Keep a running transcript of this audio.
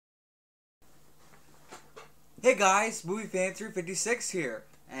Hey guys, Movie Fan 356 here,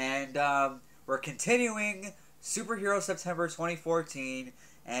 and we're continuing Superhero September 2014,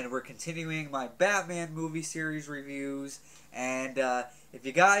 and we're continuing my Batman movie series reviews. And if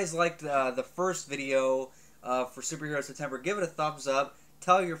you guys liked the first video for Superhero September, give it a thumbs up.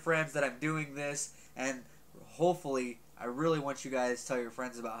 Tell your friends that I'm doing this, and hopefully, I really want you guys to tell your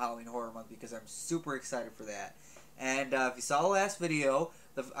friends about Halloween Horror Month because I'm super excited for that. And if you saw the last video,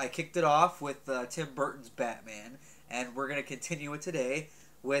 I kicked it off with Tim Burton's Batman, and we're going to continue it today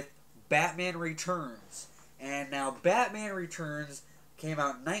with Batman Returns. And now, Batman Returns came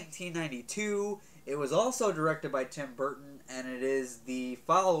out in 1992. It was also directed by Tim Burton, and it is the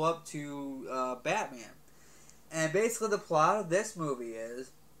follow-up to Batman. And basically, the plot of this movie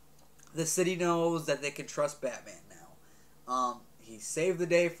is the city knows that they can trust Batman now. He saved the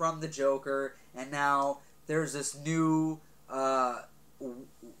day from the Joker, and now there's this new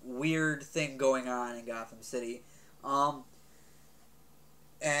weird thing going on in Gotham City. And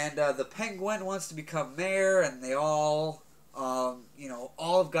the Penguin wants to become mayor, and they all, all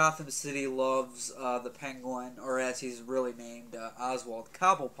of Gotham City loves the Penguin, or as he's really named, Oswald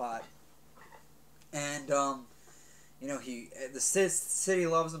Cobblepot. And, the city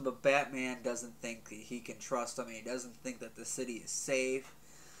loves him, but Batman doesn't think he can trust him, and he doesn't think that the city is safe.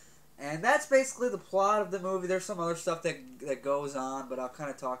 And that's basically the plot of the movie. There's some other stuff that goes on, but I'll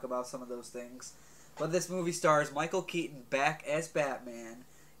kind of talk about some of those things. But this movie stars Michael Keaton back as Batman.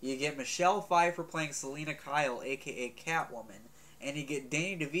 You get Michelle Pfeiffer playing Selina Kyle, a.k.a. Catwoman. And you get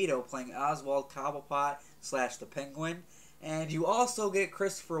Danny DeVito playing Oswald Cobblepot / the Penguin. And you also get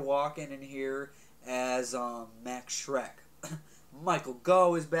Christopher Walken in here as Max Shreck. Michael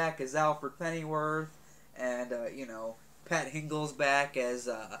Gough is back as Alfred Pennyworth. And, Pat Hingle's back as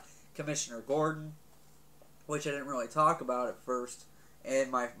Commissioner Gordon, which I didn't really talk about at first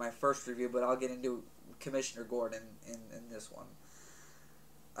in my first review, but I'll get into Commissioner Gordon in this one.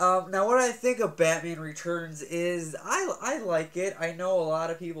 Now, what I think of Batman Returns is I like it. I know a lot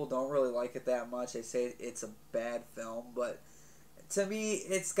of people don't really like it that much. They say it's a bad film, but to me,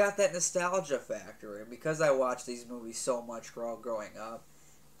 it's got that nostalgia factor, and because I watched these movies so much growing up,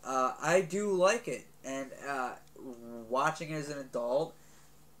 I do like it. And watching it as an adult,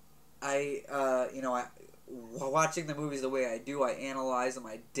 watching the movies the way I do, I analyze them,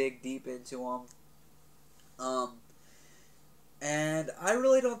 I dig deep into them. And I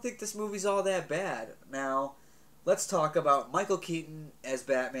really don't think this movie's all that bad. Now, let's talk about Michael Keaton as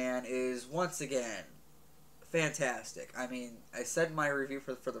Batman is, once again, fantastic. I mean, I said in my review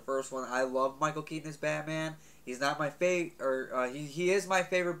for the first one, I love Michael Keaton as Batman. He's not my favorite, he is my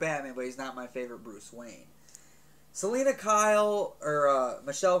favorite Batman, but he's not my favorite Bruce Wayne. Selina Kyle, or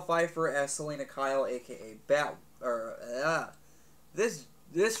Michelle Pfeiffer as Selina Kyle, a.k.a.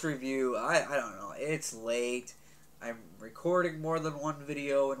 This review, I don't know, it's late. I'm recording more than one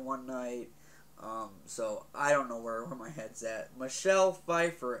video in one night, so I don't know where my head's at. Michelle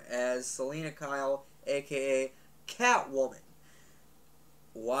Pfeiffer as Selina Kyle, a.k.a. Catwoman.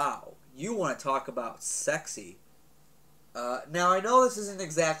 Wow, you want to talk about sexy. Now, I know this isn't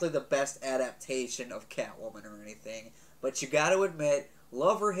exactly the best adaptation of Catwoman or anything, but you gotta admit,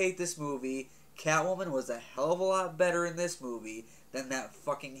 love or hate this movie, Catwoman was a hell of a lot better in this movie than that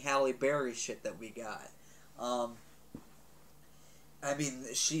fucking Halle Berry shit that we got. I mean,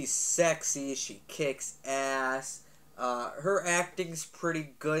 she's sexy, she kicks ass, her acting's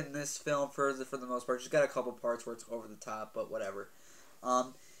pretty good in this film for the most part. She's got a couple parts where it's over the top, but whatever.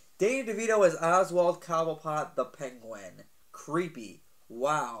 Danny DeVito as Oswald Cobblepot the Penguin. Creepy.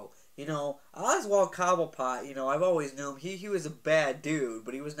 Wow. Oswald Cobblepot, I've always known he was a bad dude,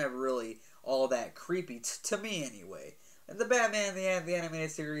 but he was never really all that creepy, to me anyway. In the Batman, the animated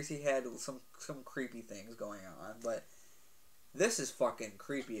series, he had some creepy things going on, but this is fucking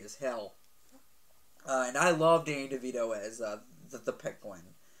creepy as hell. And I love Danny DeVito as the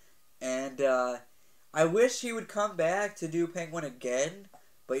Penguin. And I wish he would come back to do Penguin again.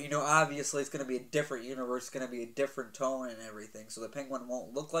 But, obviously it's going to be a different universe. It's going to be a different tone and everything. So the Penguin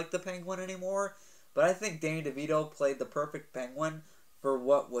won't look like the Penguin anymore. But I think Danny DeVito played the perfect Penguin for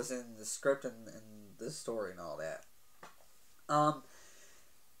what was in the script and the story and all that.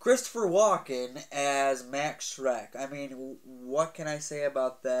 Christopher Walken as Max Shreck. I mean, what can I say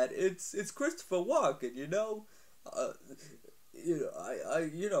about that? It's Christopher Walken,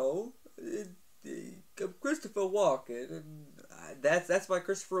 I'm Christopher Walken, and that's my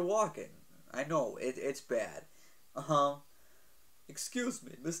Christopher Walken. I know it's bad. Excuse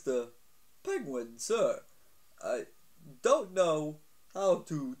me, Mr. Penguin, sir. I don't know how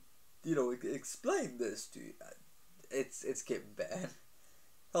to, explain this to you. It's getting bad.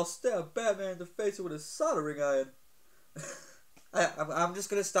 I'll stab Batman in the face with a soldering iron. I'm just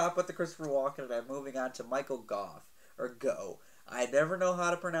gonna stop at the Christopher Walken and I'm moving on to Michael Gough or Go. I never know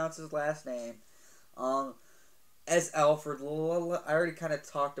how to pronounce his last name. As Alfred, I already kind of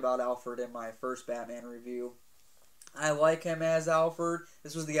talked about Alfred in my first Batman review. I like him as Alfred.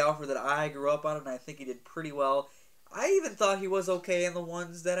 This was the Alfred that I grew up on, and I think he did pretty well. I even thought he was okay in the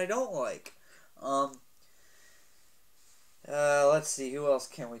ones that I don't like. Let's see, who else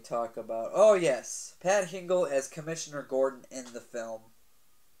can we talk about? Oh, yes. Pat Hingle as Commissioner Gordon in the film.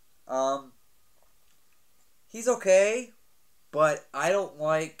 He's okay, but I don't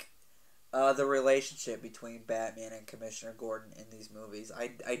like the relationship between Batman and Commissioner Gordon in these movies. I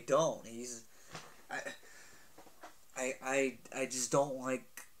don't. I just don't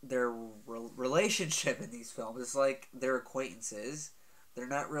like their relationship in these films. It's like they're acquaintances. They're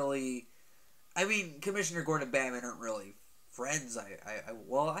not really... I mean, Commissioner Gordon and Batman aren't really friends.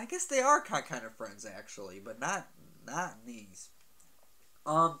 Well, I guess they are kind of friends, actually, but not in these.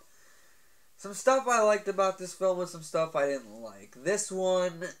 Some stuff I liked about this film and some stuff I didn't like. This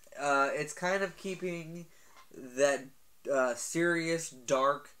one, it's kind of keeping that serious,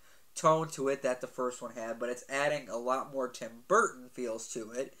 dark tone to it that the first one had, but it's adding a lot more Tim Burton feels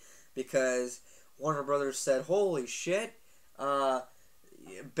to it, because Warner Brothers said, holy shit,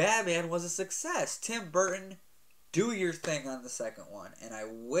 Batman was a success. Tim Burton, do your thing on the second one. And I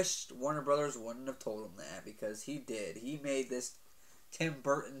wished Warner Brothers wouldn't have told him that, because he did. He made this Tim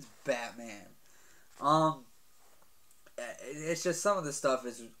Burton's Batman. It's just some of the stuff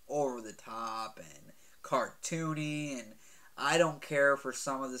is over the top and cartoony, and I don't care for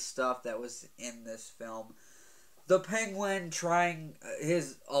some of the stuff that was in this film. The Penguin trying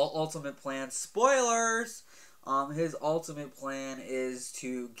his ultimate plan. Spoilers! His ultimate plan is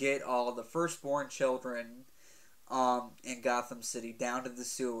to get all the firstborn children in Gotham City down to the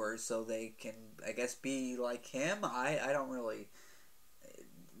sewers so they can, I guess, be like him. I don't really...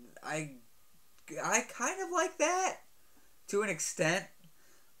 I kind of like that to an extent.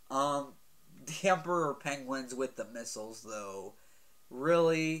 The Emperor Penguins with the missiles, though.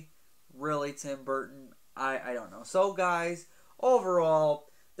 Really, Tim Burton? I don't know. So, guys, overall,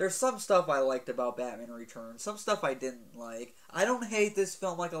 there's some stuff I liked about Batman Returns. Some stuff I didn't like. I don't hate this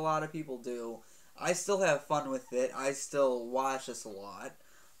film like a lot of people do. I still have fun with it. I still watch this a lot.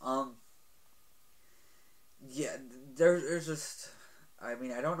 Yeah, there's just... I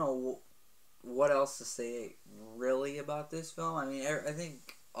mean, I don't know what else to say really about this film. I mean, I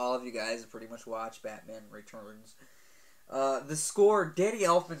think all of you guys have pretty much watched Batman Returns. The score, Danny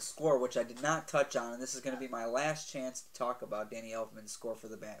Elfman's score, which I did not touch on, and this is going to be my last chance to talk about Danny Elfman's score for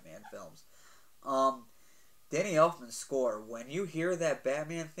the Batman films. Danny Elfman's score, when you hear that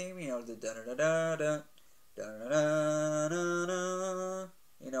Batman theme, you know, the da-da-da-da-da,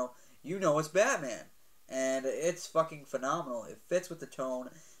 da-da-da-da-da, you know it's Batman. And it's fucking phenomenal. It fits with the tone.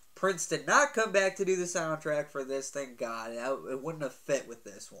 Prince did not come back to do the soundtrack for this, thank God. It wouldn't have fit with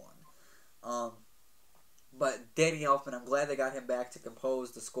this one. But Danny Elfman, I'm glad they got him back to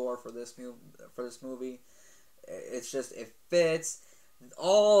compose the score for this movie. It's just, it fits.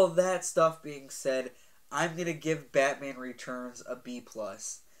 All of that stuff being said, I'm going to give Batman Returns a B+.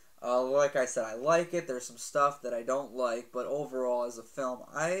 Like I said, I like it. There's some stuff that I don't like, but overall, as a film,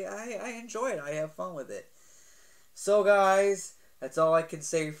 I enjoy it. I have fun with it. So, guys, that's all I can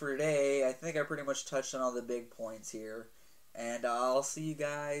say for today. I think I pretty much touched on all the big points here. And I'll see you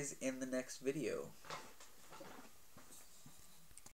guys in the next video.